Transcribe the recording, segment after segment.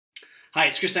Hi,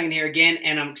 it's Chris Duncan here again,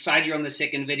 and I'm excited you're on the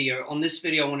second video. On this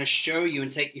video, I want to show you and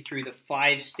take you through the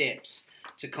 5 steps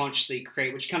to consciously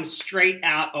create, which comes straight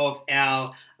out of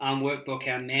our workbook,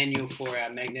 our manual for our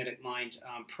Magnetic Mind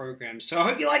program. So I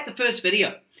hope you liked the first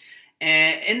video.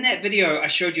 And in that video, I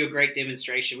showed you a great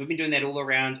demonstration. We've been doing that all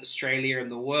around Australia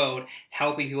and the world,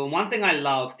 helping people. And one thing I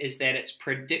love is that it's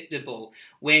predictable.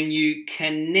 When you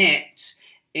connect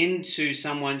into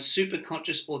someone's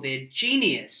superconscious or their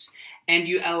genius, and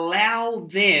you allow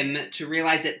them to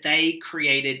realize that they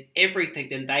created everything,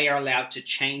 then they are allowed to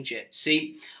change it.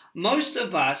 See, most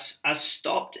of us are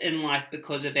stopped in life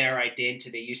because of our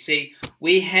identity. You see,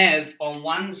 we have, on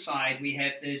one side, we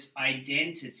have this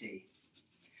identity.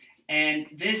 And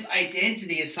this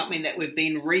identity is something that we've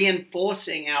been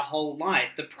reinforcing our whole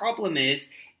life. The problem is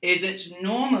it's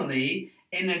normally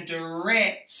in a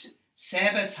direct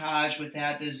sabotage with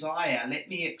our desire. Let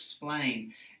me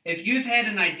explain. If you've had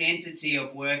an identity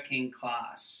of working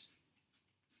class,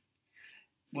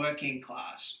 or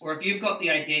if you've got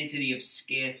the identity of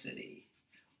scarcity,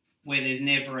 where there's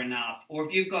never enough, or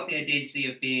if you've got the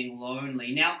identity of being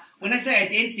lonely. Now, when I say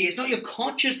identity, it's not your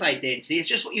conscious identity, it's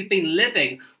just what you've been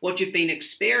living, what you've been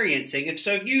experiencing. If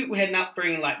you had an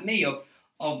upbringing like me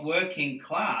of working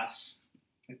class,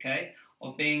 okay,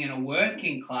 of being in a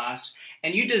working class,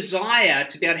 and you desire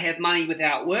to be able to have money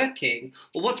without working,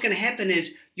 well, what's going to happen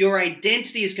is your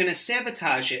identity is going to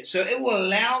sabotage it. So it will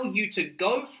allow you to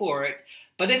go for it,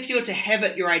 but if you're to have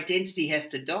it, your identity has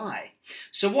to die.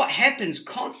 So what happens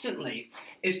constantly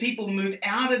is people move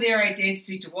out of their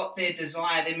identity to what they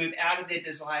desire, they move out of their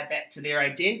desire back to their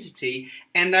identity,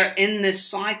 and they're in this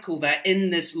cycle, they're in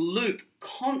this loop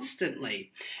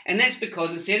constantly. And that's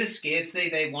because instead of scarcity,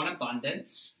 they want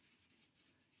abundance.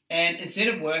 And instead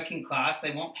of working class,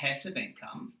 they want passive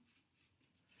income.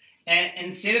 And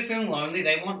instead of feeling lonely,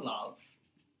 they want love.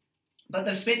 But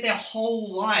they've spent their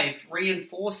whole life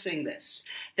reinforcing this.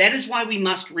 That is why we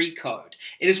must recode.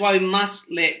 It is why we must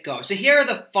let go. So here are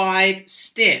the 5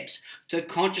 steps to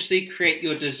consciously create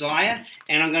your desire.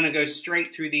 And I'm going to go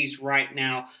straight through these right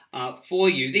now for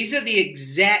you. These are the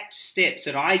exact steps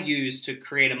that I use to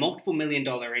create a multiple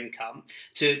 $1,000,000 income,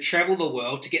 to travel the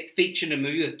world, to get featured in a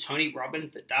movie with Tony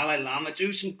Robbins, the Dalai Lama,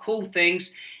 do some cool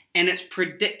things. And it's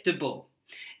predictable.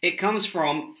 It comes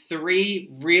from 3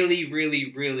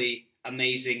 really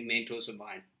amazing mentors of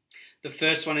mine. The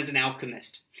first one is an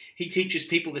alchemist. He teaches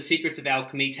people the secrets of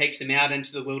alchemy, takes them out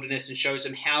into the wilderness and shows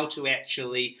them how to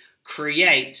actually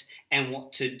create and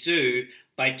what to do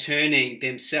by turning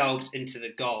themselves into the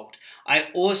gold. I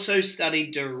also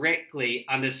studied directly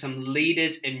under some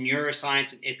leaders in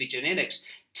neuroscience and epigenetics,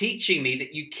 teaching me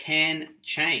that you can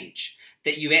change,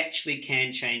 that you actually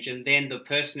can change. And then the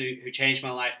person who changed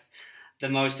my life the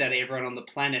most out of everyone on the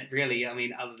planet, really, I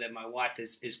mean, other than my wife,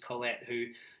 is Colette, who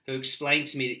explained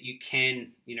to me that you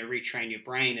can, retrain your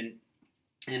brain.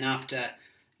 And after,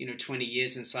 20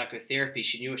 years in psychotherapy,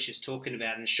 she knew what she was talking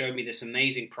about and showed me this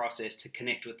amazing process to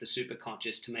connect with the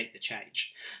superconscious to make the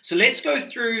change. So let's go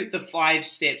through the 5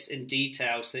 steps in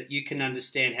detail so that you can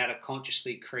understand how to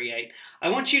consciously create. I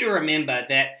want you to remember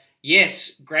that,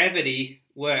 yes, gravity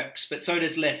works, but so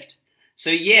does lift.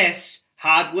 So yes,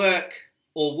 hard work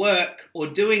or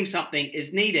doing something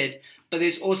is needed, but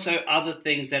there's also other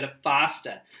things that are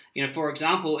faster. For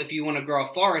example, if you want to grow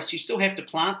a forest, you still have to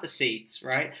plant the seeds,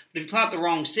 right? But if you plant the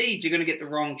wrong seeds, you're going to get the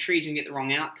wrong trees and get the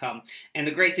wrong outcome. And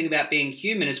the great thing about being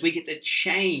human is we get to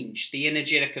change the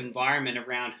energetic environment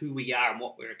around who we are and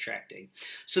what we're attracting.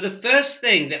 So the first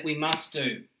thing that we must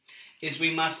do is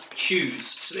we must choose.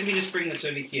 So let me just bring this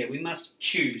over here. We must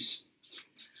choose.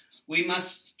 We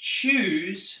must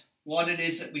choose what it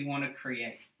is that we want to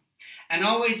create. And I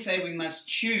always say we must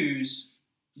choose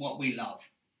what we love.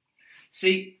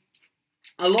 See,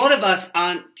 a lot of us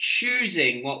aren't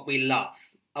choosing what we love.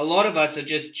 A lot of us are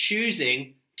just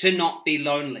choosing to not be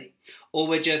lonely. Or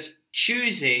we're just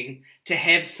choosing to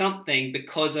have something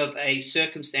because of a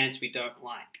circumstance we don't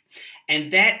like.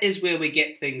 And that is where we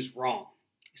get things wrong.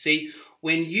 See,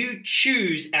 when you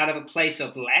choose out of a place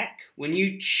of lack, when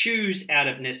you choose out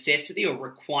of necessity or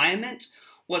requirement,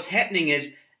 what's happening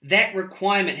is that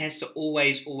requirement has to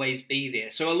always be there.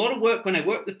 So a lot of work when I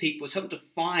work with people is help to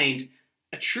find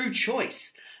a true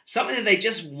choice, something that they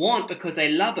just want because they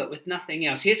love it with nothing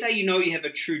else. Here's how you know you have a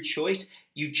true choice.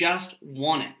 You just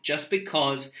want it, just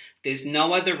because there's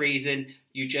no other reason,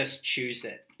 you just choose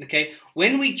it, okay?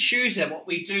 When we choose it, what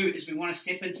we do is we want to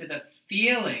step into the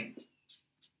feeling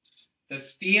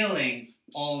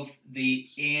of the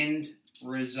end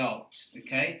result,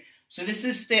 okay? So this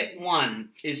is step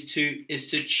one, is to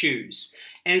choose.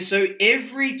 And so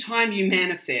every time you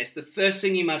manifest, the first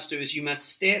thing you must do is you must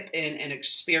step in and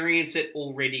experience it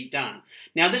already done.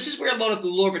 Now, this is where a lot of the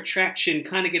law of attraction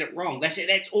kind of get it wrong. They say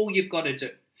that's all you've got to do.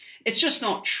 It's just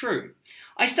not true.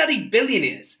 I studied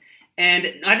billionaires,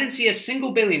 and I didn't see a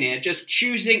single billionaire just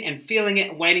choosing and feeling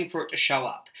it and waiting for it to show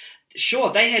up.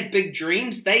 Sure, they had big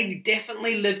dreams. They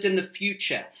definitely lived in the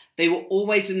future. They were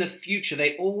always in the future.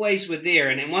 They always were there.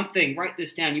 And one thing, write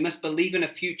this down, you must believe in a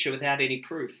future without any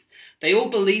proof. They all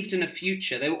believed in a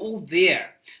future. They were all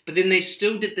there. But then they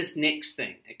still did this next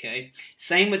thing, okay?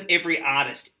 Same with every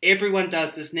artist. Everyone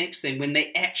does this next thing when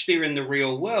they actually are in the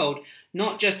real world,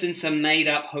 not just in some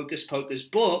made-up hocus-pocus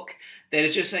book that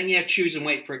is just saying, yeah, choose and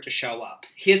wait for it to show up.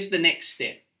 Here's the next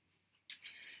step.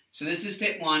 So this is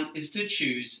step one, is to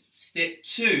choose. Step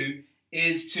two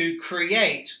is to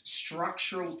create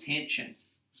structural tension.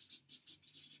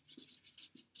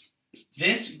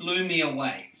 This blew me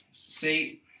away.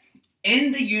 See,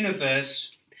 in the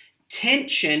universe,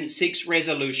 tension seeks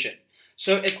resolution.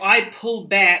 So if I pull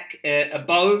back a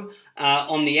bow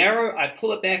on the arrow, I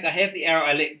pull it back, I have the arrow,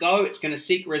 I let go, it's going to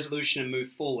seek resolution and move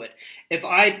forward. If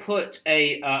I put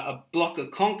a block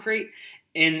of concrete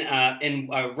in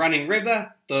a running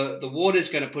river, the water is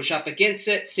going to push up against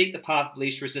it, seek the path of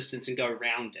least resistance, and go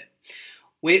around it.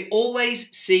 We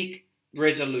always seek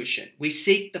resolution. We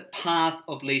seek the path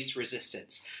of least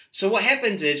resistance. So what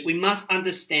happens is we must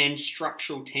understand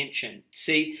structural tension.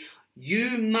 See,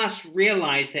 you must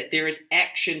realize that there is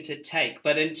action to take,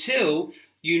 but until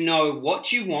you know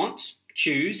what you want,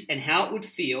 choose, and how it would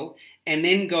feel, and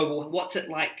then go, well, what's it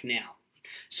like now?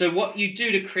 So what you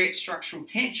do to create structural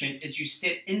tension is you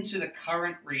step into the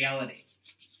current reality.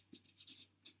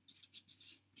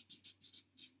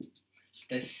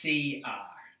 The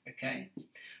CR, okay?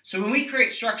 So when we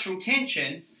create structural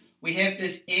tension, we have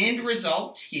this end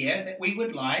result here that we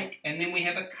would like, and then we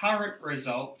have a current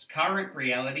result, current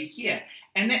reality here.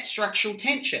 And that's structural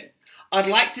tension. I'd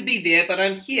like to be there, but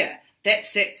I'm here. That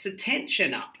sets the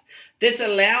tension up. This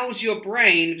allows your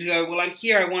brain to go, well, I'm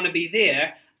here, I want to be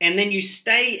there. And then you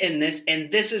stay in this,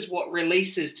 and this is what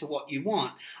releases to what you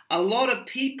want. A lot of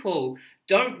people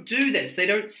don't do this. They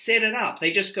don't set it up. They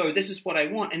just go, this is what I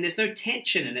want. And there's no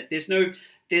tension in it.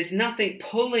 There's nothing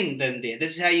pulling them there.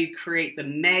 This is how you create the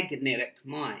magnetic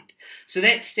mind. So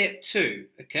that's step two,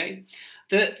 okay?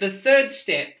 The third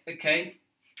step, okay,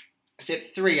 step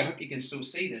three, I hope you can still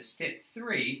see this. Step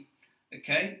three,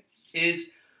 okay,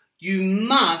 is you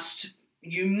must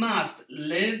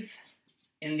live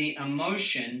in the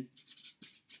emotion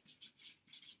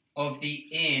of the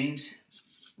end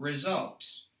result.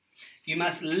 You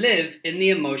must live in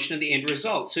the emotion of the end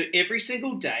result. So every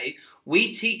single day,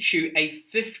 we teach you a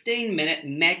 15-minute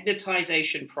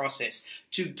magnetization process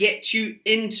to get you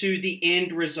into the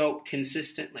end result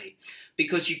consistently.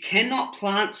 Because you cannot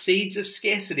plant seeds of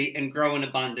scarcity and grow an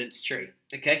abundance tree.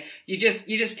 Okay? You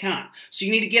just can't. So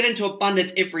you need to get into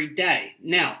abundance every day.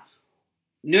 Now,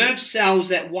 nerve cells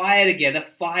that wire together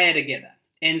fire together.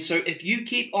 And so if you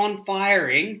keep on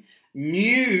firing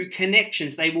new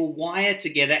connections, they will wire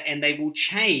together and they will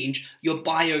change your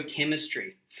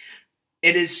biochemistry.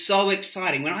 It is so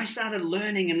exciting. When I started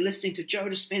learning and listening to Joe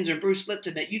Dispenza and Bruce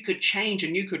Lipton that you could change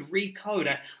and you could recode,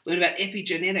 I learned about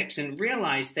epigenetics and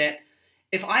realized that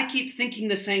if I keep thinking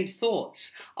the same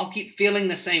thoughts, I'll keep feeling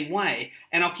the same way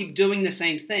and I'll keep doing the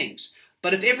same things.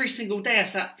 But if every single day I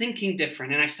start thinking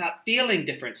different and I start feeling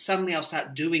different, suddenly I'll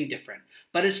start doing different.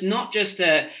 But it's not just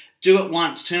a do it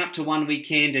once, turn up to one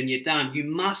weekend and you're done. You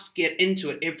must get into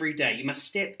it every day. You must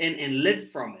step in and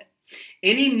live from it.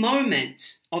 Any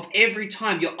moment of every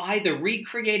time, you're either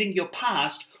recreating your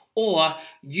past or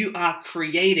you are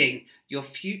creating your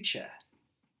future.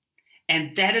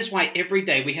 And that is why every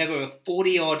day we have over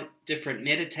 40-odd different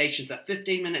meditations that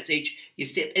 15 minutes each. You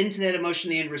step into that emotion,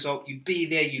 the end result, you be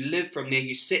there, you live from there,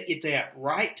 you set your day up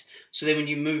right, so that when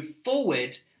you move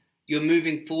forward, you're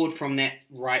moving forward from that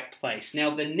right place.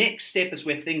 Now, the next step is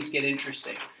where things get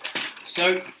interesting.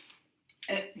 So,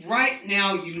 right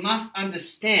now, you must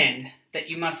understand that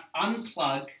you must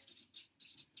unplug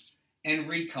and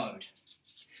recode.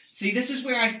 See, this is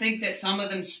where I think that some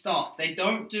of them stop. They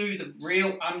don't do the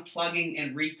real unplugging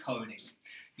and recoding.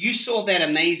 You saw that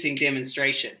amazing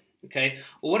demonstration, okay?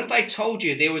 Well, what if I told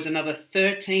you there was another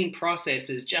 13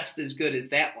 processes just as good as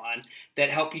that one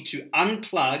that help you to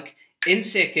unplug in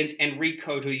seconds and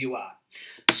recode who you are?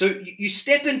 So you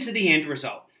step into the end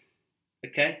result,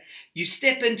 okay? You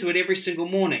step into it every single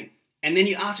morning, and then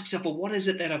you ask yourself, well, what is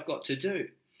it that I've got to do?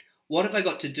 What have I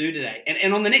got to do today?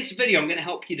 And on the next video, I'm going to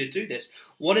help you to do this.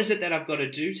 What is it that I've got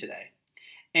to do today?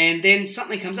 And then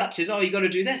something comes up, says, oh, you got to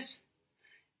do this.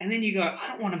 And then you go, I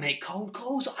don't want to make cold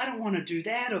calls. I don't want to do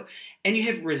that. And you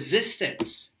have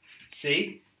resistance.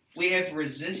 See, we have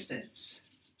resistance.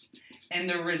 And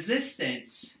the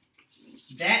resistance,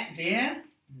 that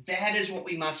is what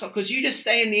we must stop. Because you just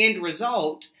stay in the end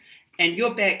result and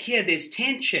you're back here, there's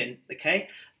tension, okay?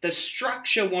 The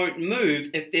structure won't move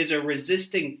if there's a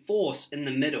resisting force in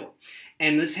the middle.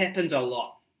 And this happens a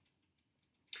lot.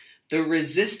 The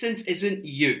resistance isn't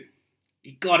you.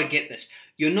 You got to get this.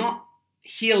 You're not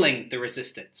healing the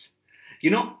resistance.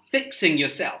 You're not fixing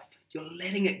yourself. You're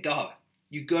letting it go.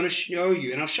 You're going to show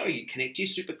you, and I'll show you, connect to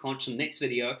your superconscious in the next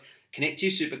video, connect to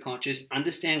your superconscious,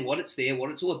 understand what it's there,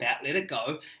 what it's all about, let it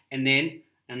go, and then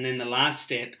the last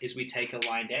step is we take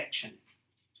aligned action.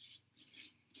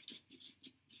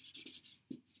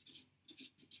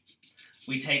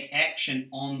 We take action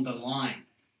on the line.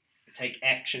 We take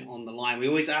action on the line. We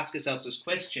always ask ourselves this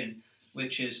question,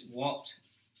 which is, what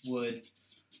would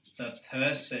the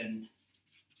person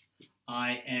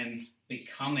I am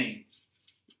becoming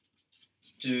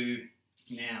do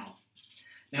now?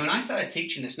 Now, when I started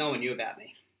teaching this, no one knew about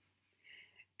me.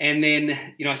 And then,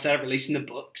 I started releasing the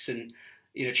books and,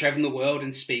 traveling the world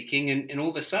and speaking. And all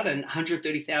of a sudden,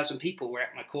 130,000 people were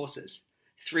at my courses.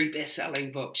 3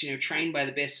 best-selling books, trained by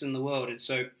the best in the world. And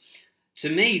so, to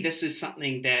me, this is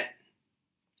something that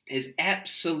is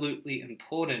absolutely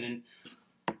important. And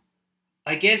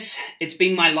I guess it's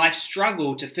been my life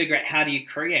struggle to figure out how do you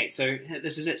create. So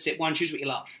this is it. Step 1, choose what you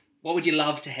love. What would you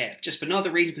love to have? Just for no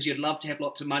other reason, because you'd love to have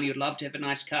lots of money, you'd love to have a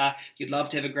nice car, you'd love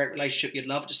to have a great relationship, you'd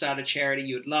love to start a charity,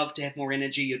 you'd love to have more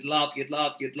energy, you'd love to have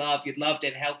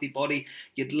a healthy body,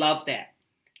 you'd love that.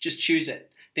 Just choose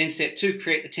it. Then step 2,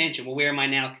 create the tension. Well, where am I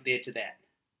now compared to that?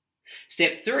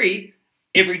 Step 3,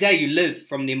 every day you live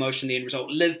from the emotion, the end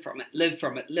result. Live from it, live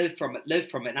from it, live from it, live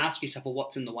from it, and ask yourself, well,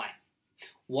 what's in the way?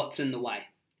 What's in the way?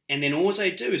 And then all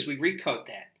I do is we recode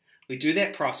that. We do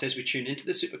that process, we tune into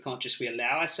the superconscious, we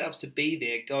allow ourselves to be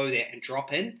there, go there, and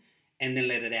drop in, and then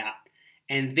let it out.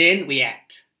 And then we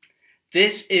act.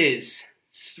 This is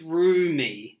through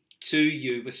me to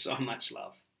you with so much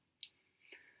love.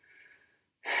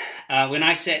 When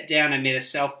I sat down, I met a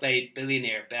self-made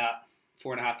billionaire about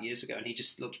 4.5 years ago, and he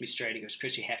just looked at me straight. He goes,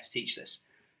 Chris, you have to teach this.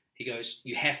 He goes,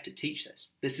 you have to teach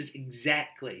this. This is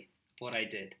exactly what I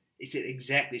did. He said,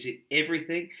 exactly. He said,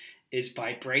 everything is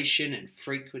vibration and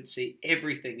frequency.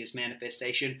 Everything is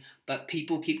manifestation, but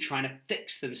people keep trying to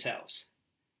fix themselves.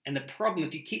 And the problem,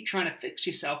 if you keep trying to fix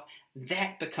yourself,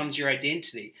 that becomes your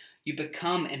identity. You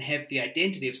become and have the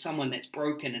identity of someone that's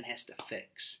broken and has to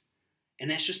fix. And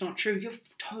that's just not true. You're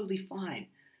totally fine.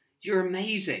 You're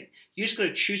amazing. You just got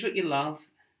to choose what you love,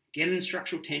 get in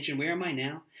structural tension. Where am I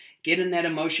now? Get in that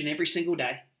emotion every single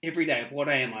day, of what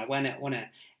I am. I want to.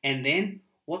 And then,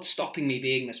 what's stopping me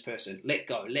being this person? Let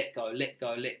go, let go, let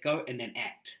go, let go, and then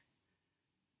act.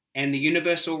 And the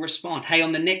universe will respond. Hey,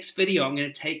 on the next video, I'm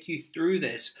going to take you through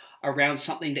this around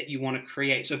something that you want to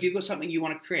create. So if you've got something you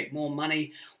want to create, more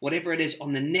money, whatever it is,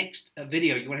 on the next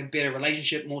video, you want to have a better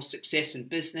relationship, more success in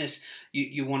business,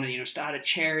 you want to start a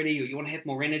charity, or you want to have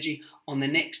more energy, on the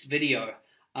next video,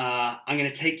 I'm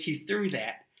going to take you through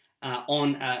that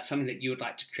on something that you would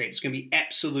like to create. It's going to be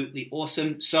absolutely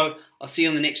awesome. So I'll see you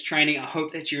on the next training. I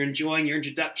hope that you're enjoying your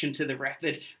introduction to the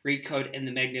rapid recode and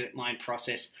the magnetic mind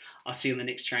process. I'll see you on the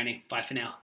next training. Bye for now.